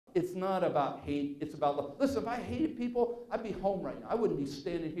It's not about hate. It's about love. Listen, if I hated people, I'd be home right now. I wouldn't be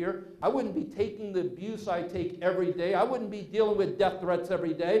standing here. I wouldn't be taking the abuse I take every day. I wouldn't be dealing with death threats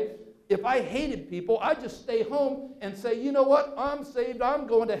every day. If I hated people, I'd just stay home and say, you know what? I'm saved. I'm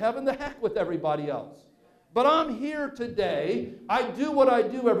going to heaven. The heck with everybody else. But I'm here today. I do what I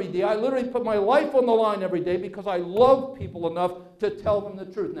do every day. I literally put my life on the line every day because I love people enough to tell them the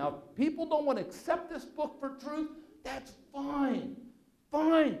truth. Now, if people don't want to accept this book for truth, that's fine.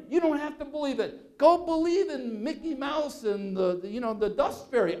 Fine. You don't have to believe it. Go believe in Mickey Mouse and the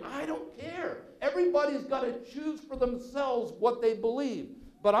Dust Fairy. I don't care. Everybody's got to choose for themselves what they believe.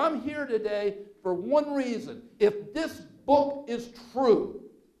 But I'm here today for one reason. If this book is true,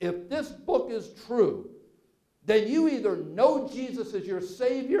 then you either know Jesus as your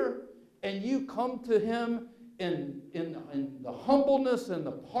Savior and you come to Him in the humbleness and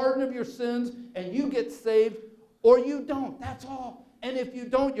the pardon of your sins and you get saved, or you don't. That's all. And if you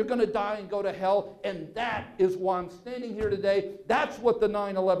don't, you're going to die and go to hell. And that is why I'm standing here today. That's what the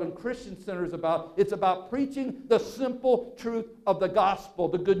 9/11 Christian Center is about. It's about preaching the simple truth of the gospel,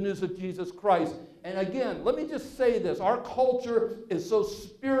 the good news of Jesus Christ. And again, let me just say this. Our culture is so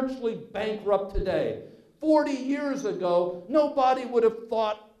spiritually bankrupt today. 40 years ago, nobody would have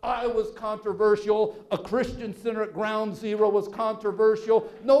thought I was controversial. A Christian Center at Ground Zero was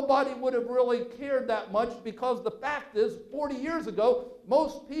controversial. Nobody would have really cared that much because the fact is, 40 years ago,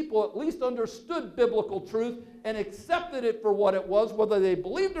 most people at least understood biblical truth and accepted it for what it was. Whether they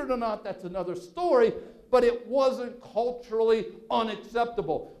believed it or not, that's another story. But it wasn't culturally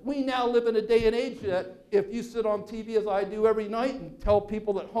unacceptable. We now live in a day and age that if you sit on TV as I do every night and tell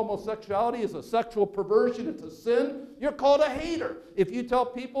people that homosexuality is a sexual perversion, it's a sin, you're called a hater. If you tell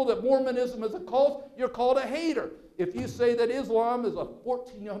people that Mormonism is a cult, you're called a hater. If you say that Islam is a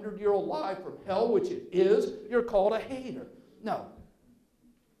 1,400-year-old lie from hell, which it is, you're called a hater. No,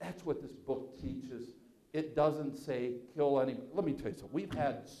 that's what this book teaches. It doesn't say kill anybody. Let me tell you something. We've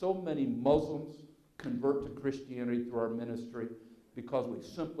had so many Muslims convert to Christianity through our ministry because we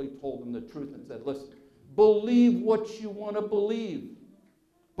simply told them the truth and said, listen, believe what you want to believe.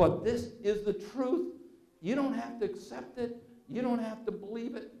 But this is the truth. You don't have to accept it. You don't have to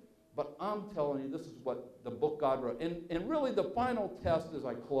believe it. But I'm telling you, this is what the book God wrote. And really the final test as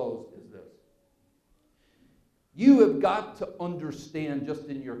I close is this. You have got to understand just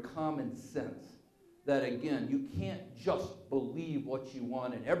in your common sense that, again, you can't just believe what you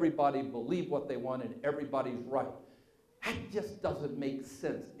want and everybody believe what they want and everybody's right. That just doesn't make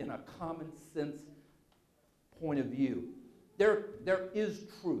sense in a common sense point of view. There is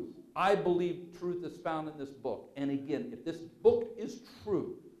truth. I believe truth is found in this book. And again, if this book is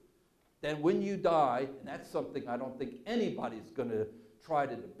true, then when you die, and that's something I don't think anybody's going to try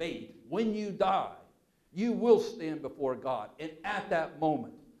to debate, when you die, you will stand before God. And at that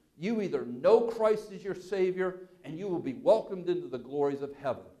moment, you either know Christ as your Savior and you will be welcomed into the glories of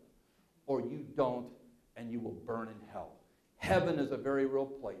heaven, or you don't and you will burn in hell. Heaven is a very real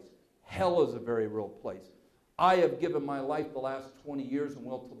place. Hell is a very real place. I have given my life the last 20 years and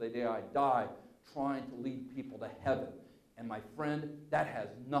will till the day I die trying to lead people to heaven. And my friend, that has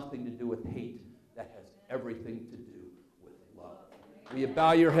nothing to do with hate. That has everything to do with love. Will you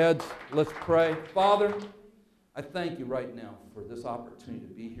bow your heads? Let's pray. Father, I thank you right now for this opportunity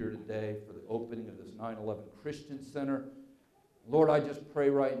to be here today for the opening of this 9/11 Christian Center. Lord, I just pray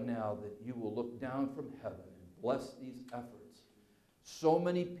right now that you will look down from heaven and bless these efforts. So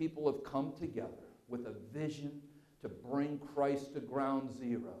many people have come together with a vision to bring Christ to ground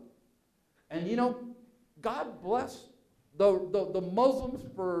zero. And you know, God bless the Muslims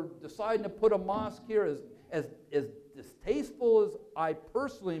for deciding to put a mosque here, as distasteful as I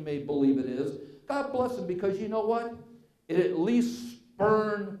personally may believe it is. God bless them, because you know what? It at least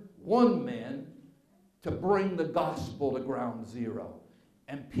spurned one man to bring the gospel to ground zero.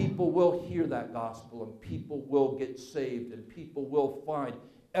 And people will hear that gospel, and people will get saved, and people will find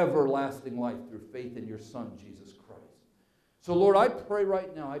everlasting life through faith in your Son, Jesus Christ. So Lord, I pray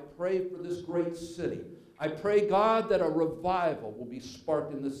right now, I pray for this great city. I pray, God, that a revival will be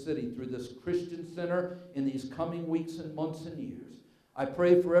sparked in the city through this Christian Center in these coming weeks and months and years. I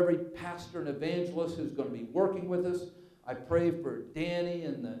pray for every pastor and evangelist who's going to be working with us. I pray for Danny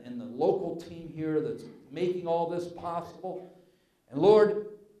and the local team here that's making all this possible. And Lord,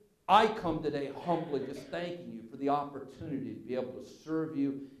 I come today humbly just thanking you for the opportunity to be able to serve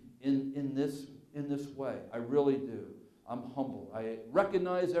you in this way. I really do. I'm humble. I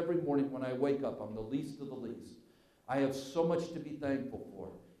recognize every morning when I wake up, I'm the least of the least. I have so much to be thankful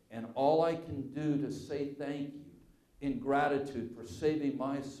for. And all I can do to say thank you in gratitude for saving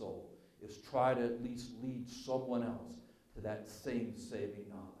my soul is try to at least lead someone else to that same saving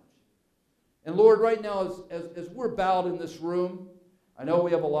knowledge. And Lord, right now, as we're bowed in this room, I know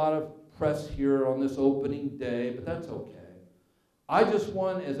we have a lot of press here on this opening day, but that's okay. I just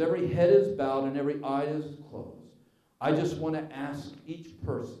want, as every head is bowed and every eye is closed, I just want to ask each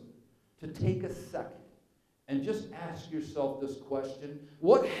person to take a second and just ask yourself this question.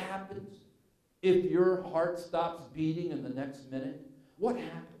 What happens if your heart stops beating in the next minute? What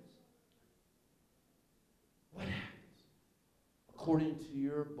happens? What happens? According to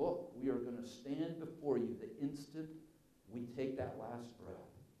your book, we are going to stand before you the instant we take that last breath.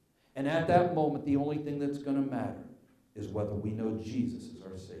 And at that moment, the only thing that's going to matter is whether we know Jesus is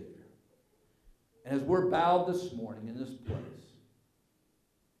our Savior. And as we're bowed this morning in this place,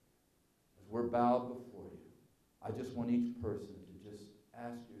 as we're bowed before you, I just want each person to just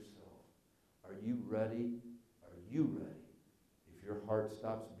ask yourself, are you ready? Are you ready? If your heart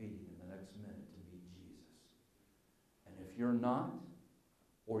stops beating in the next minute to meet Jesus. And if you're not,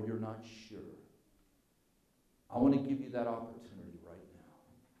 or you're not sure, I want to give you that opportunity right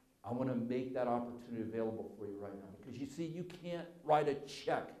now. I want to make that opportunity available for you right now. Because you see, you can't write a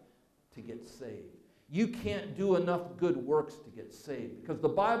check to get saved. You can't do enough good works to get saved. Because the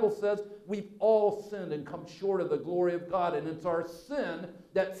Bible says we've all sinned and come short of the glory of God. And it's our sin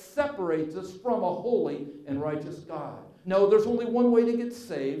that separates us from a holy and righteous God. No, there's only one way to get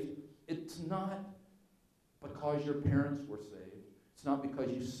saved. It's not because your parents were saved. It's not because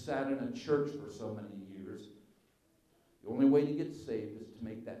you sat in a church for so many years. The only way to get saved is to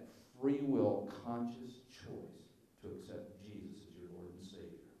make that free will, conscious choice to accept Jesus as your Lord and Savior.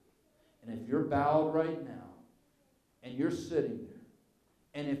 And if you're bowed right now, and you're sitting there,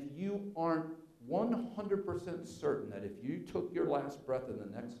 and if you aren't 100% certain that if you took your last breath in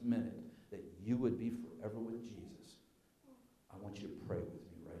the next minute, that you would be forever with Jesus, I want you to pray with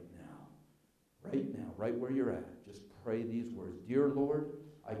me right now. Right now, right where you're at, just pray these words. Dear Lord,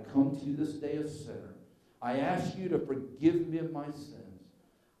 I come to you this day a sinner. I ask you to forgive me of my sins.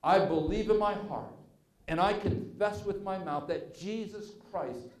 I believe in my heart, and I confess with my mouth that Jesus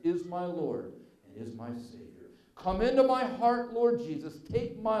Christ is my Lord and is my Savior. Come into my heart, Lord Jesus.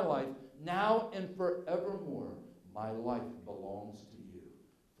 Take my life now and forevermore. My life belongs to you.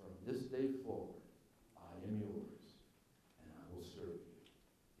 From this day forward, I am yours.